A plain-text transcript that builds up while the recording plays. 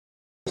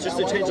It's just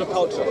a change of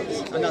culture,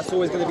 and that's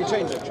always going to be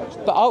changing.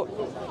 But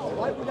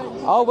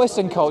our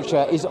Western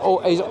culture is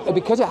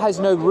because it has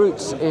no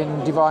roots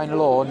in divine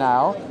law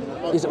now,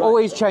 is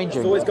always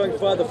changing. It's always going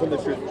further from the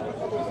truth.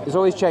 It's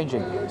always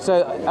changing.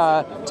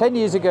 So 10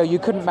 years ago, you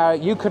couldn't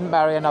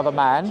marry another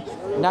man.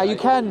 Now you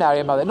can marry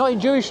a mother. Not in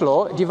Jewish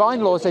law.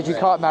 Divine law says you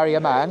can't marry a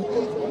man,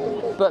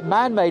 but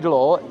man-made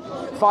law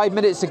 5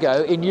 minutes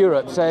ago in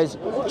Europe says,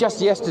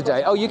 just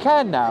yesterday, oh, you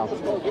can now.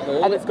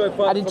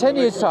 And in 10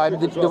 years' time,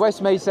 the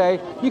West may say,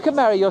 you can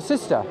marry your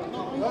sister,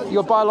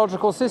 your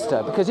biological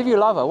sister, because if you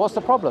love her, what's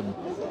the problem?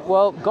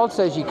 Well, God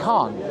says you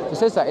can't. It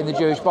says that in the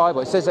Jewish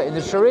Bible. It says that in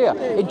the Sharia.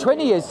 In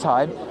 20 years'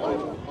 time,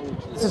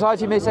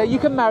 society may say, you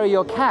can marry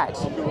your cat.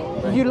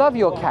 You love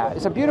your cat.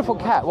 It's a beautiful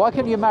cat. Why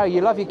can't you marry?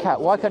 You love your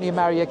cat. Why can't you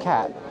marry your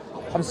cat?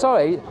 I'm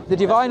sorry, the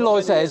divine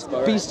law says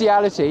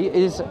bestiality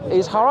is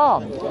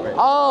haram.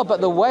 Ah, but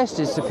the West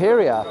is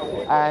superior,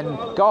 and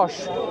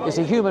gosh, it's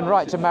a human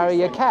right to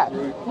marry a cat.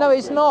 No,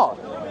 it's not.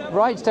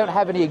 Rights don't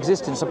have any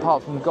existence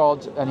apart from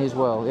God and His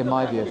will, in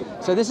my view.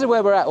 So this is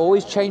where we're at,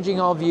 always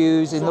changing our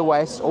views in the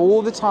West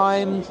all the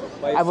time,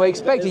 and we're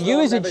expecting you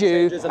as a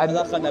Jew. And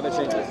halakha never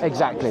changes.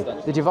 Exactly.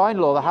 The divine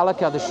law, the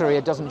halakha, the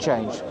Sharia doesn't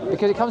change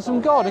because it comes from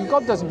God, and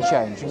God doesn't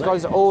change. And God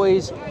is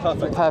always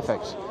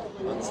perfect.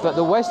 But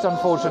the West,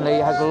 unfortunately,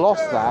 has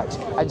lost that,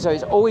 and so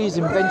it's always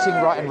inventing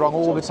right and wrong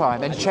all the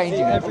time and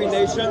changing it. Every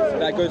nation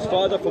that goes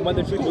further from when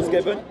the truth was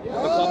given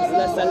becomes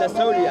less and less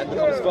holy and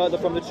becomes further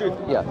from the truth.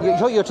 Yeah,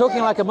 you're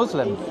talking like a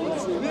Muslim.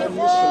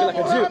 Talking like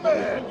a Jew.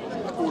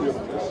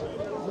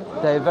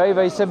 They're very,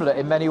 very similar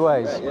in many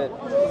ways. Yeah.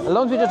 As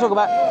long as we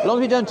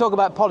don't talk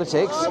about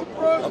politics,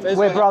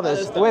 we're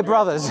brothers. We're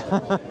brothers.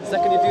 The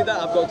second you do that,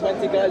 I've got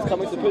 20 guys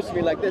coming to push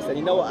me like this, and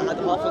you know what? I had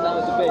half an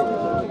hour debate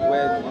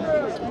with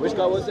which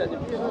guy was it? I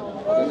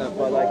don't know,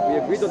 but like we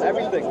agreed on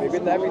everything. We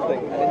agreed on everything,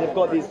 and then you've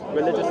got these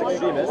religious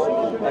extremists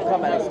that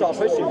come and start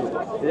pushing me.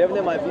 They don't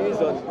know my views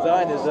on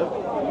Zionism,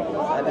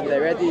 and then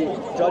they're already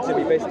judging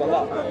me based on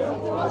that,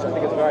 which I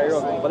think is very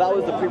wrong. But that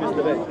was the previous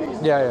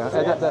debate. Yeah.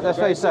 That's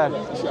very sad,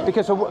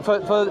 because for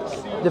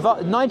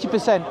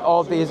 90%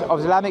 of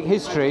Islamic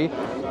history,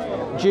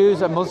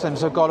 Jews and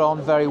Muslims have got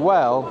on very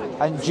well,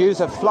 and Jews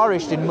have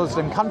flourished in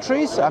Muslim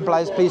countries. I'm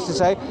pleased to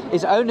say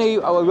it's only,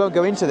 we won't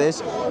go into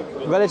this,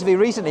 relatively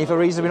recently, for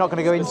reasons we're not going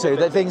to go into,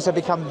 that things have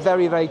become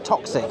very, very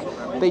toxic.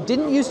 But it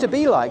didn't used to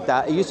be like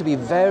that. It used to be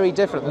very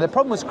different. And the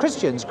problem was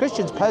Christians.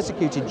 Christians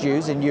persecuted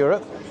Jews in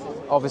Europe,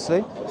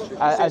 obviously,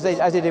 as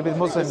they did with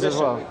Muslims as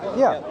well.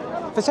 Yeah,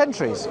 for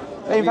centuries.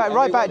 In fact,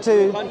 right back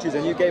to countries,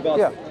 and you gave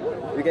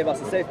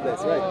us a safe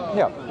place, right?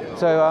 Yeah.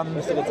 So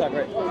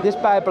this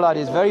bad blood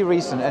is very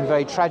recent and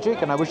very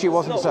tragic, and I wish it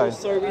wasn't so.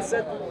 So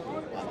recent.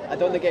 I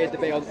don't negate a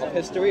debate of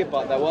history,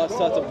 but there were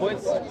certain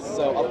points.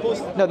 So of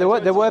course. No,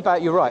 there were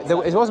about. You're right.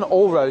 It wasn't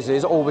all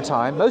roses all the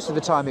time. Most of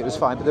the time it was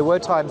fine, but there were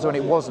times when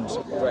it wasn't.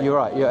 Right. You're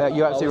right.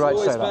 You're absolutely right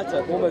to say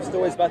that. Almost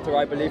always better,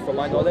 I believe, from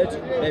my knowledge.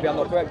 Maybe I'm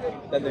not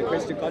correct. Than the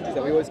Christian countries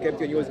that we always came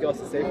to, and you always got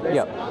us a safe place.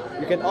 Yeah.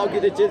 You can argue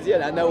the jizya,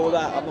 and I know all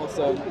that. I'm not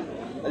so.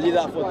 I leave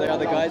that for the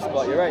other guys,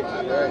 but you're right.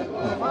 You're right.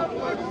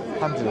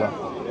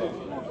 Alhamdulillah.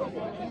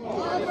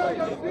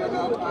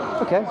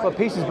 Okay, well,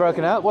 peace is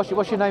broken out. What's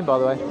your name, by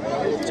the way?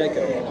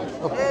 Jacob.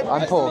 Oh,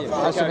 I'm Paul.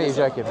 Nice to meet you,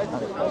 Jacob.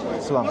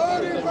 Salam.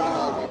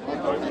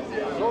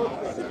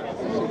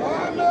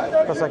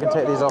 Plus, I can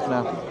take these off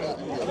now.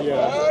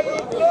 Yeah.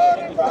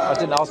 I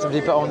didn't ask them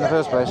to put on in the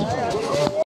first place.